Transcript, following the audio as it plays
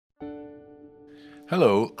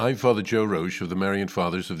Hello, I'm Father Joe Roche of the Marian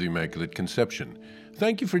Fathers of the Immaculate Conception.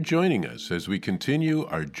 Thank you for joining us as we continue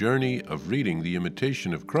our journey of reading the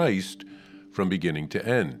Imitation of Christ from beginning to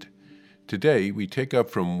end. Today, we take up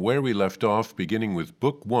from where we left off, beginning with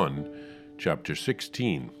Book 1, Chapter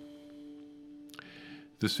 16.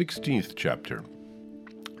 The 16th chapter,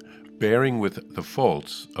 Bearing with the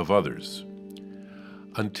Faults of Others.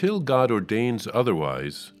 Until God ordains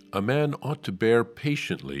otherwise, a man ought to bear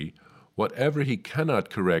patiently whatever he cannot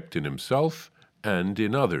correct in himself and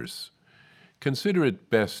in others. Consider it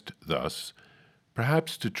best thus,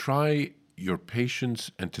 perhaps to try your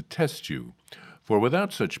patience and to test you, for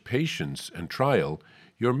without such patience and trial,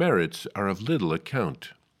 your merits are of little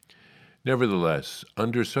account. Nevertheless,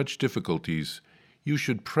 under such difficulties, you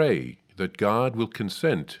should pray that God will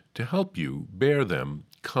consent to help you bear them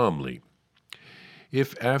calmly.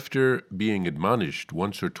 If after being admonished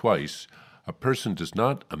once or twice, a person does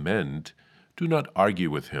not amend, do not argue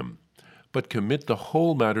with him, but commit the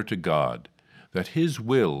whole matter to God, that his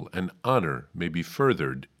will and honor may be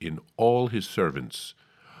furthered in all his servants.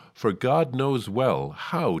 For God knows well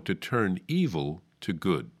how to turn evil to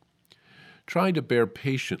good. Try to bear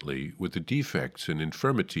patiently with the defects and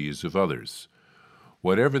infirmities of others,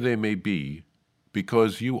 whatever they may be,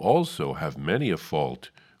 because you also have many a fault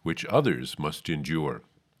which others must endure.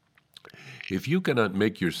 If you cannot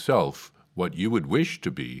make yourself what you would wish to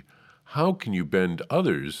be, how can you bend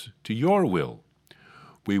others to your will?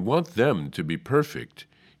 We want them to be perfect,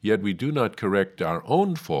 yet we do not correct our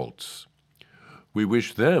own faults. We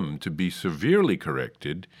wish them to be severely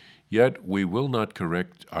corrected, yet we will not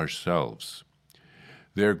correct ourselves.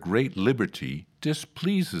 Their great liberty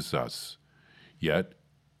displeases us, yet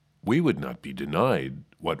we would not be denied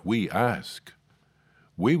what we ask.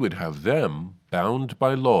 We would have them bound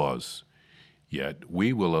by laws, yet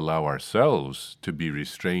we will allow ourselves to be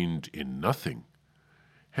restrained in nothing.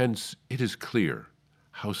 Hence it is clear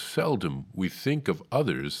how seldom we think of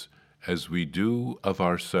others as we do of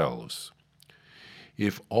ourselves.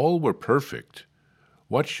 If all were perfect,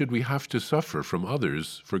 what should we have to suffer from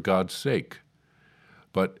others for God's sake?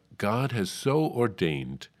 But God has so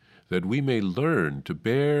ordained that we may learn to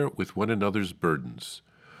bear with one another's burdens,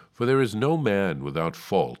 for there is no man without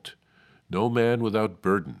fault, no man without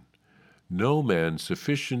burden, no man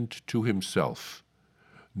sufficient to himself,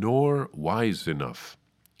 nor wise enough.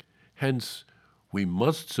 Hence, we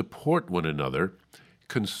must support one another,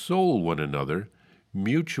 console one another,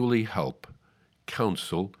 mutually help,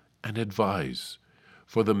 counsel, and advise,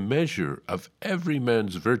 for the measure of every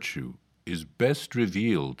man's virtue is best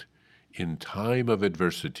revealed in time of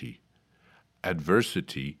adversity,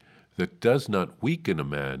 adversity that does not weaken a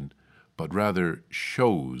man, but rather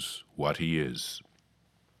shows what he is.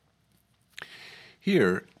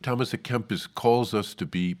 Here, Thomas à Kempis calls us to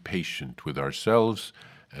be patient with ourselves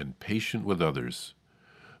and patient with others.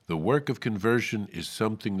 The work of conversion is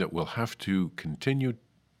something that we'll have to continue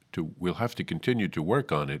to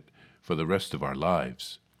work on it for the rest of our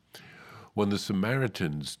lives. When the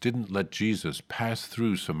Samaritans didn't let Jesus pass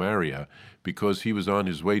through Samaria because he was on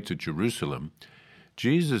his way to Jerusalem,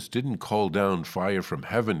 Jesus didn't call down fire from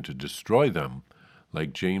heaven to destroy them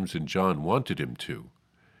like James and John wanted him to.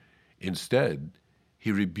 Instead,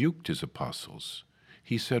 he rebuked his apostles.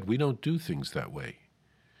 He said, "We don't do things that way.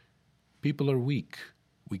 People are weak.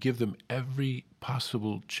 We give them every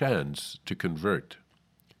possible chance to convert.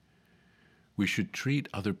 We should treat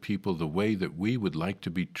other people the way that we would like to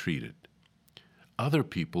be treated. Other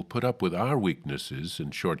people put up with our weaknesses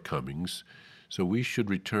and shortcomings, so we should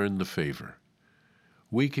return the favor.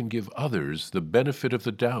 We can give others the benefit of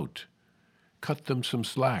the doubt, cut them some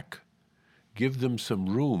slack, give them some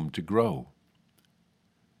room to grow.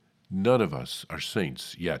 None of us are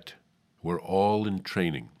saints yet. We're all in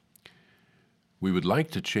training. We would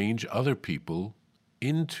like to change other people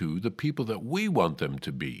into the people that we want them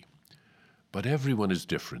to be, but everyone is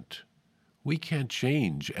different. We can't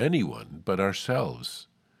change anyone but ourselves.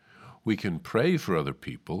 We can pray for other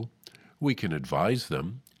people, we can advise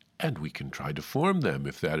them, and we can try to form them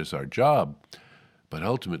if that is our job. But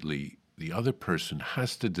ultimately, the other person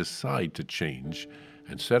has to decide to change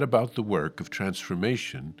and set about the work of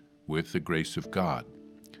transformation with the grace of God.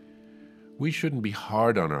 We shouldn't be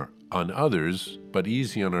hard on others, but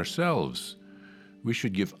easy on ourselves. We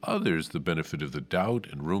should give others the benefit of the doubt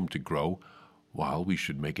and room to grow, while we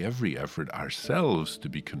should make every effort ourselves to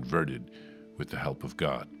be converted with the help of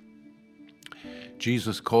God.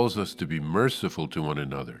 Jesus calls us to be merciful to one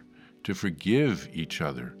another, to forgive each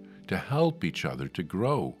other, to help each other to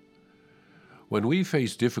grow. When we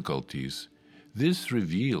face difficulties, this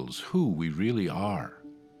reveals who we really are.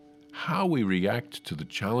 How we react to the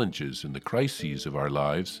challenges and the crises of our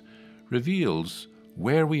lives reveals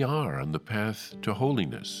where we are on the path to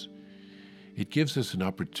holiness. It gives us an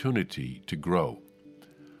opportunity to grow.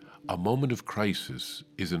 A moment of crisis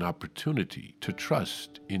is an opportunity to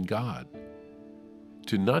trust in God,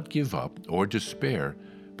 to not give up or despair,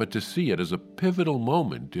 but to see it as a pivotal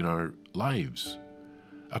moment in our lives,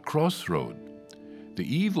 a crossroad.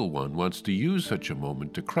 The evil one wants to use such a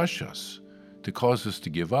moment to crush us, to cause us to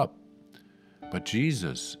give up. But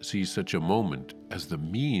Jesus sees such a moment as the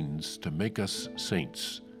means to make us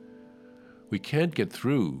saints. We can't get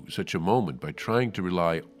through such a moment by trying to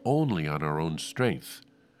rely only on our own strength.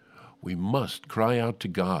 We must cry out to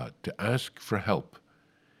God to ask for help.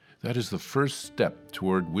 That is the first step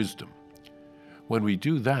toward wisdom. When we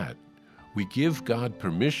do that, we give God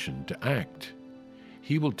permission to act.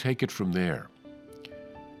 He will take it from there.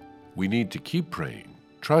 We need to keep praying,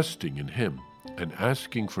 trusting in Him, and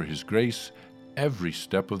asking for His grace every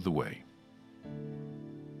step of the way.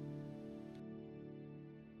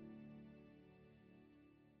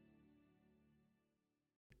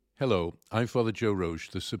 Hello, I'm Father Joe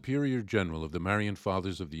Roche, the Superior General of the Marian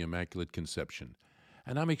Fathers of the Immaculate Conception,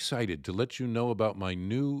 and I'm excited to let you know about my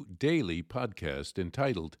new daily podcast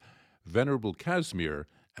entitled Venerable Casimir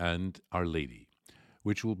and Our Lady,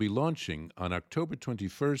 which will be launching on October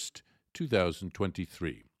 21st,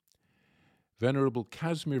 2023. Venerable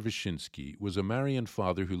Casimir Wyszynski was a Marian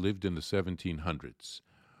father who lived in the 1700s.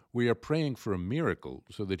 We are praying for a miracle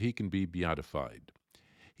so that he can be beatified.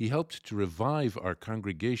 He helped to revive our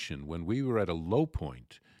congregation when we were at a low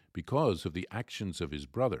point because of the actions of his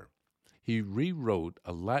brother. He rewrote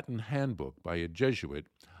a Latin handbook by a Jesuit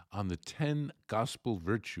on the 10 gospel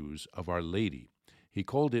virtues of Our Lady. He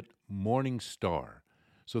called it Morning Star,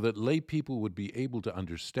 so that lay people would be able to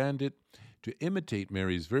understand it, to imitate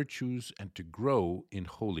Mary's virtues, and to grow in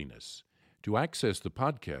holiness. To access the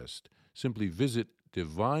podcast, simply visit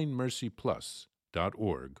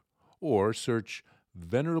divinemercyplus.org or search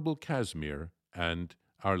Venerable Casimir and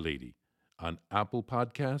Our Lady on Apple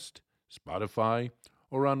Podcast, Spotify,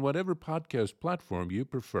 or on whatever podcast platform you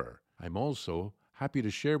prefer. I'm also happy to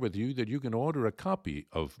share with you that you can order a copy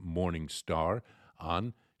of Morning Star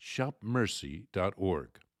on shopmercy.org.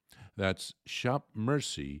 That's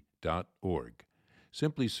shopmercy.org.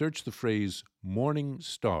 Simply search the phrase Morning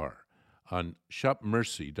Star on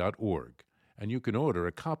shopmercy.org, and you can order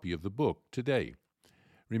a copy of the book today.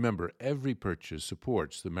 Remember, every purchase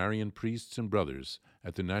supports the Marian priests and brothers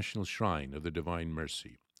at the National Shrine of the Divine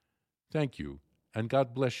Mercy. Thank you, and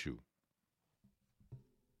God bless you.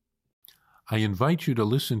 I invite you to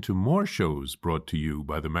listen to more shows brought to you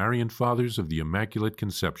by the Marian Fathers of the Immaculate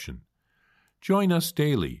Conception. Join us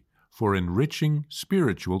daily for enriching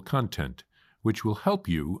spiritual content, which will help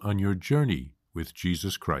you on your journey with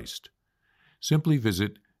Jesus Christ. Simply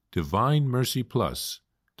visit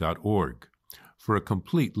divinemercyplus.org for a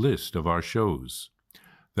complete list of our shows.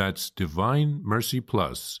 That's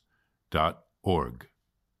divinemercyplus.org.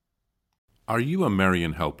 Are you a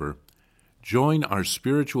Marian helper? Join our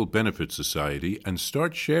Spiritual Benefit Society and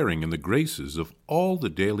start sharing in the graces of all the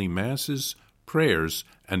daily masses, prayers,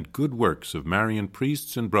 and good works of Marian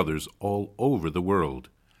priests and brothers all over the world.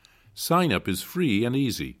 Sign up is free and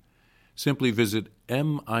easy. Simply visit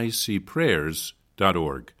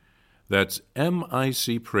micprayers.org. That's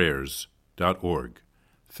micprayers.org.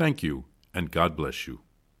 Thank you, and God bless you.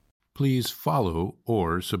 Please follow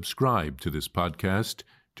or subscribe to this podcast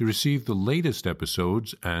to receive the latest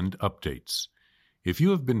episodes and updates. If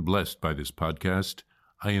you have been blessed by this podcast,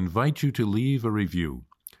 I invite you to leave a review.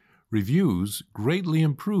 Reviews greatly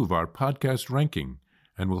improve our podcast ranking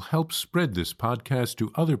and will help spread this podcast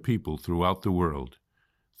to other people throughout the world.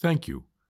 Thank you.